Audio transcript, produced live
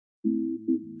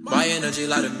My energy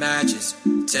lighting matches.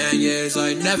 10 years,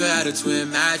 I never had a twin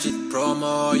magic. Promo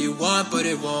all you want, but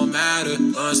it won't matter.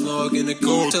 I'm smoking the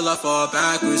cool till I fall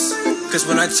backwards. Cause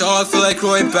when I talk, feel like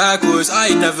Roy backwards. I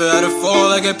ain't never had a fall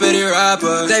like a pity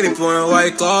rapper. They be pouring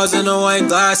white claws in the white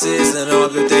glasses, and I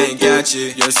hope that they ain't got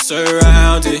you. You're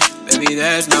surrounded, baby,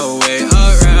 there's no way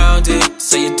around it.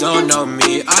 Say you don't know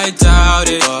me, I doubt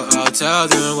it, but I'll tell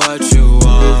them what you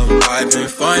want. I've been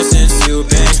fine since you've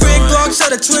been gone. Spring block,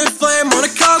 shot a twin flame on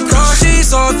a cop car.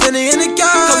 She's off in the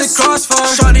gas, call it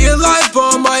crossfire. Shotty a light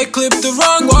bomb, I clipped the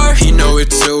wrong wire. He know it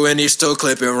too, and he's still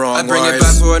clipping wrong wires. I bring it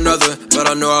back for another, but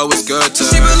I know I was good to her.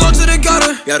 She belong to the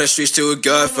gutter, got the streets too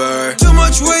good for her. Too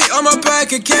much weight on my back,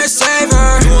 I can't save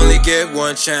her. You only get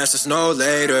one chance, there's no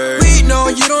later. We know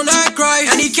you don't act right,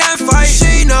 and he can't fight.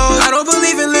 She knows I don't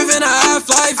believe in living a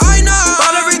half-life. I know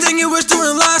about everything you was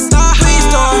doing last night. Please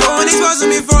don't know when he's buzzing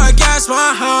before I gas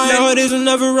my high. Nowadays I'm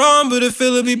never wrong, but I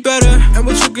feel it'd be better. And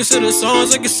what you consider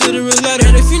songs, I consider a letter.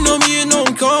 And if you know me, you know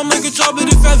I'm calm like a chop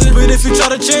with a feather. But if you try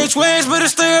to change ways, better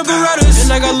stay up Berettas.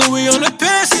 And I got Louis on the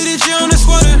pants, CDG on the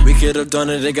sweater. We could have done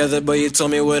it together, but you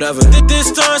told me whatever. Did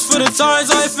this times for the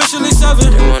times I officially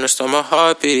severed. You wanna start my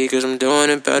heartbeat, cause I'm doing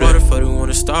it better. What if I don't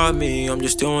wanna stop me, I'm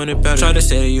just doing it better. Try to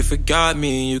say that you forgot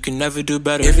me, you can never do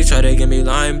better. If you try to give me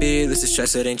line B, this is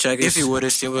stress, it ain't checkers. If you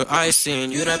would've seen what I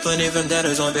seen, you'd have plenty of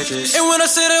vendettas on bitches. And when I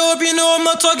say that, hope you know I'm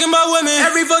not talking about women.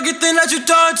 Every fucking thing that you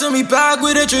done to me back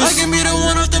with interest. I can be the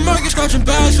one off the market scratching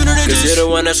bags for the niggas. Cause you're the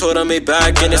one that's holding me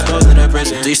back and exposing that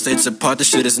prison. These states apart, the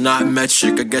shit is not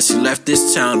metric. I guess you left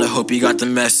this town, I hope you got the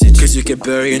message. Cause you can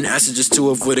bury an answer just to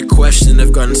avoid a question.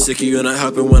 I've gotten sick of you not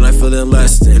helping when I feeling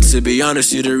less than. And to be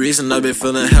honest, you're the reason I've been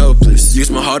feeling helpless. Use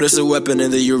my heart as a weapon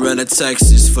and then you run to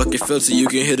Texas. Fuck your filter, you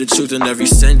can hear the truth in every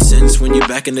sentence. When you're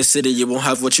back in the city, you won't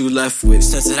have what you left with.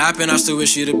 Since it happened, I still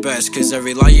wish you the best. Cause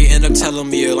every lie you end up telling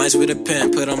me your lines with a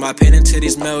pen. Put on my pain into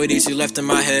these melodies you left in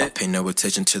my head. Pay no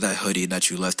attention to that hoodie that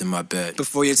you left in my bed.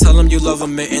 Before you tell them you love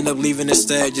them and end up leaving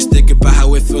instead. Just think about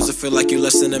how it feels to feel like you're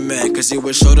less than a man. Cause you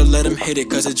were sure to let him hit it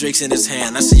cause the Drake's in his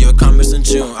hand. I see your comments in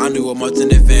June, I knew a month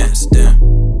in advance, damn.